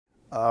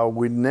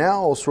We'd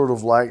now sort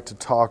of like to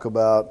talk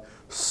about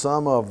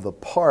some of the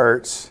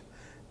parts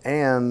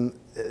and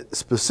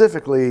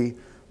specifically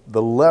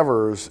the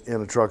levers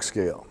in a truck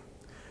scale.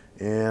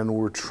 And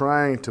we're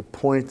trying to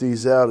point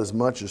these out as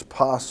much as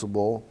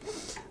possible.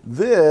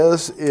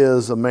 This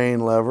is a main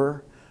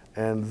lever,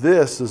 and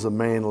this is a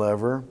main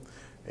lever,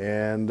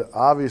 and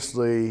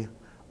obviously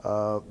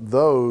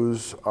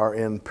those are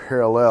in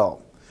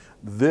parallel.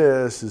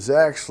 This is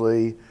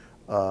actually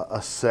a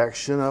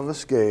section of a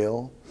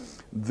scale.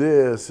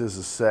 This is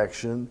a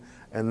section,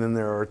 and then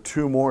there are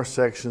two more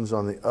sections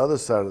on the other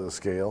side of the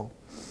scale.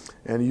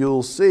 And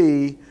you'll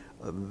see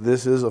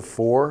this is a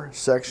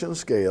 4-section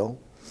scale.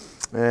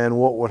 And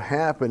what would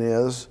happen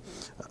is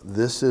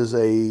this is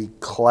a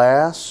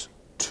class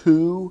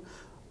 2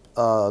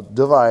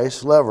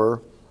 device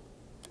lever,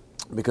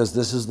 because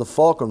this is the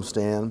fulcrum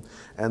stand,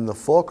 and the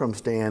fulcrum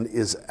stand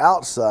is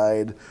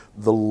outside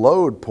the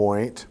load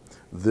point.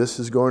 This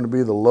is going to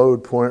be the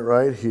load point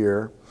right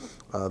here.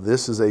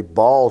 This is a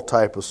ball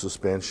type of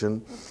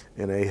suspension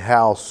in a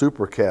Howe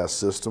supercast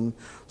system.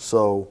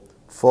 So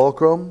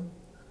fulcrum,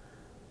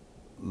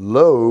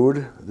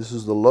 load, this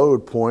is the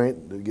load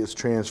point that gets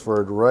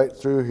transferred right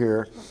through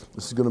here.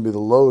 This is going to be the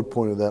load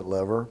point of that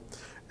lever,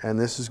 and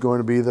this is going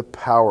to be the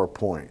power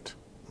point,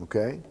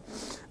 okay?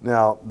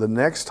 Now, the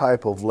next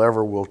type of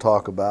lever we'll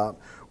talk about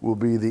will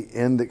be the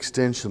end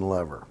extension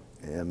lever.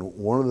 And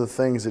one of the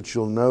things that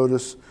you'll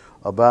notice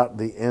about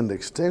the end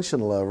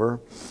extension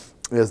lever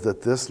is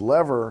that this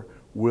lever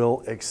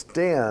will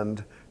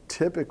extend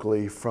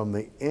typically from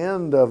the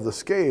end of the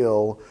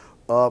scale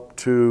up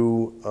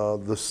to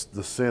the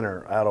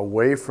center, out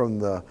away from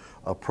the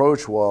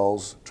approach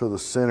walls to the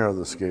center of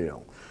the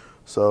scale.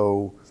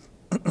 So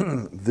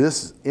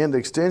this end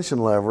extension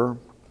lever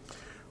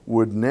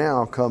would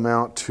now come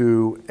out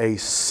to a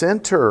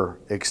center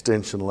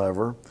extension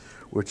lever,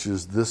 which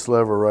is this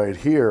lever right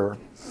here.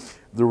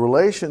 The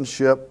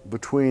relationship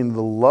between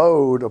the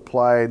load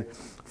applied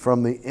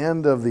from the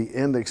end of the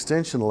end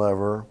extension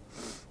lever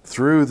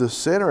through the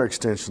center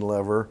extension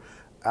lever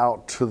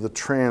out to the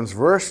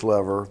transverse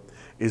lever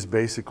is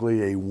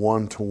basically a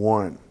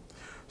 1-to-1.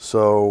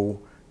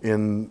 So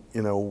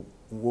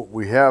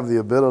we have the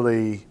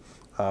ability,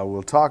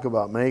 we'll talk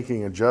about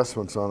making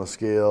adjustments on a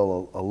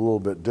scale a little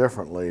bit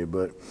differently,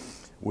 but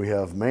we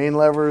have main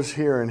levers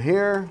here and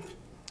here.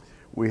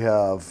 We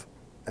have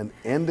an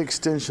end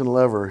extension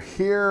lever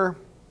here.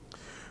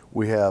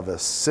 We have a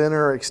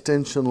center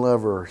extension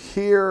lever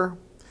here.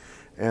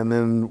 And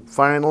then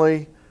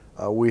finally,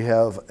 we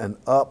have an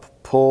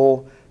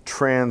up-pull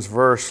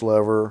transverse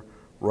lever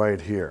right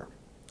here.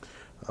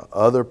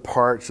 Other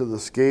parts of the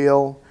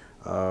scale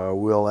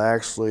will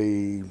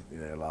actually,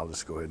 I'll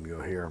just go ahead and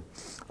go here.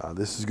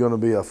 This is going to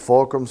be a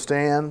fulcrum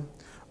stand.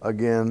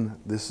 Again,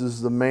 this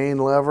is the main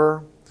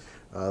lever.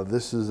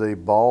 This is a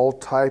ball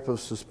type of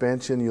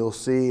suspension you'll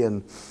see,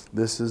 and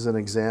this is an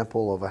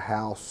example of a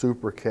Howe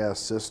supercast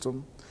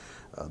system.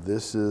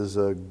 This is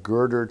a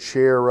girder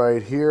chair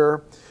right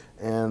here,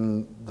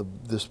 and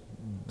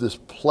this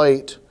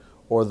plate,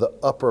 or the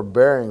upper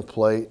bearing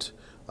plate,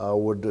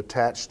 would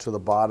attach to the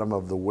bottom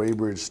of the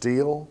weighbridge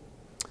steel.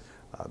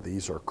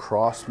 These are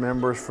cross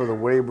members for the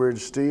weighbridge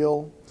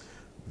steel.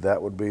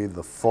 That would be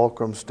the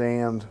fulcrum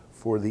stand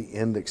for the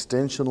end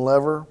extension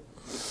lever.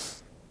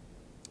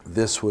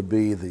 This would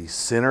be the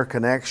center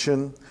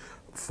connection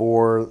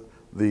for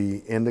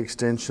the end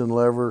extension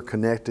lever,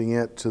 connecting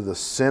it to the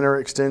center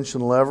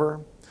extension lever.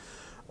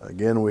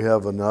 Again, we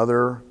have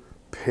another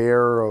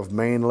pair of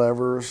main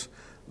levers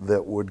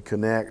that would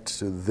connect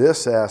to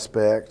this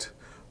aspect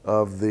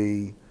of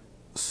the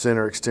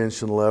center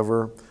extension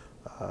lever.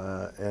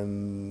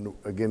 And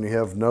again,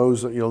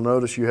 you'll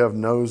notice you have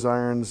nose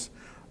irons.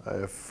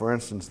 If, for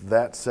instance,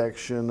 that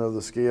section of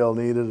the scale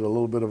needed a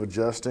little bit of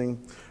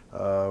adjusting,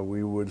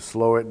 we would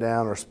slow it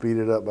down or speed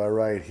it up by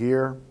right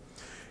here.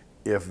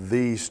 If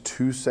these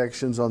two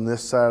sections on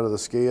this side of the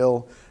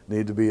scale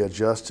need to be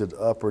adjusted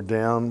up or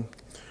down,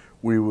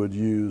 we would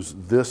use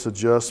this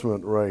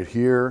adjustment right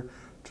here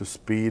to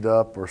speed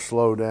up or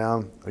slow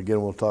down.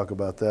 Again, we'll talk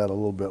about that a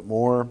little bit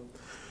more.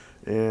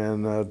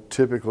 And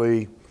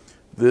typically,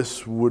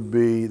 this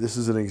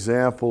is an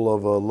example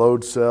of a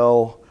load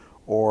cell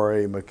or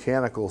a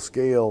mechanical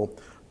scale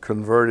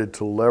converted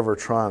to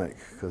levertronic,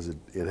 because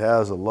it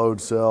has a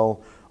load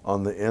cell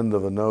on the end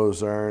of a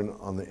nose iron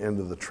on the end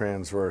of the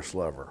transverse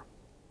lever.